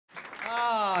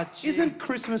gee. Isn't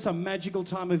Christmas a magical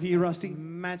time of year, Rusty?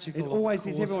 Magical. It always of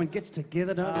is. course. Everyone gets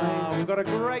together, don't We've got a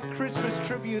great Christmas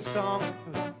tribute song.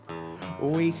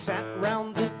 We sat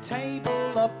round the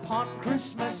table upon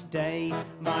Christmas Day.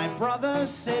 My brother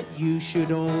said you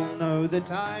should all know the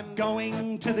time. they?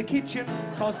 Going to the kitchen,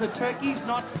 cause the turkey's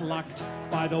not plucked.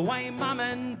 By the way, Mum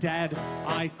and Dad,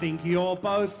 I think you're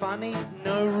both Funny?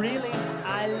 No, really,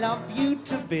 I love you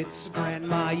to bits.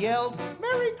 Grandma yelled,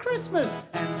 Merry Christmas,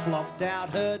 and flopped out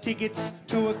her tickets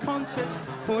to a concert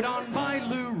put on by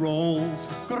Lou Rawls.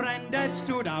 Grandad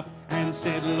stood up and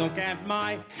said, look at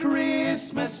my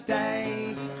Christmas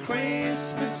Day,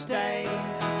 Christmas Day.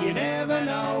 You never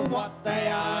know what they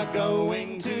are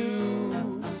going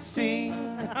to sing.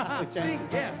 Sing,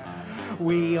 yeah.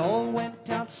 We all went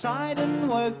outside and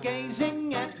were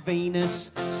gazing at Venus.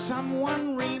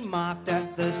 Someone remarked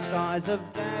at the size of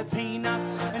Dad's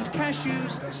Peanuts and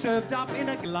cashews served up in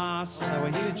a glass. They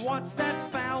were huge. What's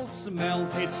that foul smell?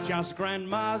 It's just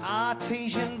Grandma's.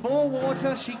 artesian bore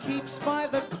water she keeps by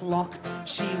the clock.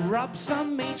 She rubs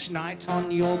some each night on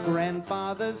your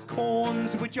grandfather's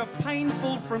Corns which are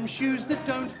painful from shoes that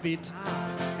don't fit.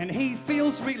 And he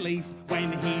feels relief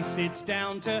when he sits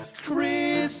down to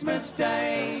Christmas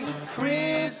Day,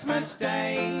 Christmas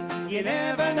Day. You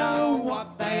never know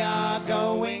what they are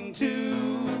going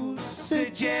to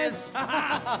suggest.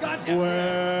 Gotcha.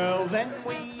 Well, then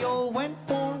we all went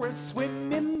for a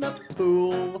swim in the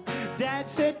pool. Dad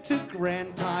said to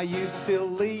Grandpa, you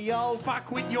silly old Fuck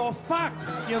with your fucked.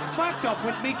 You fucked off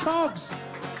with me togs.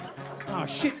 Oh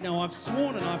shit, now I've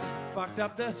sworn and I've fucked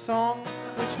up the song,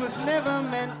 which was never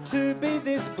meant to be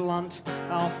this blunt.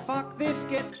 Oh, fuck this,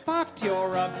 get fucked,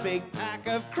 you're a big pack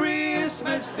of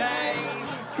Christmas Day,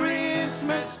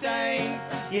 Christmas Day.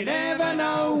 You never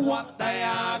know what they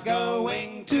are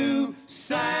going to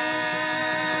say.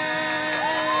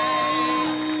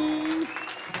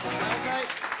 Okay.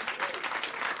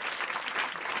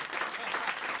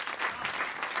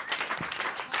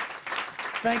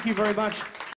 Thank you very much.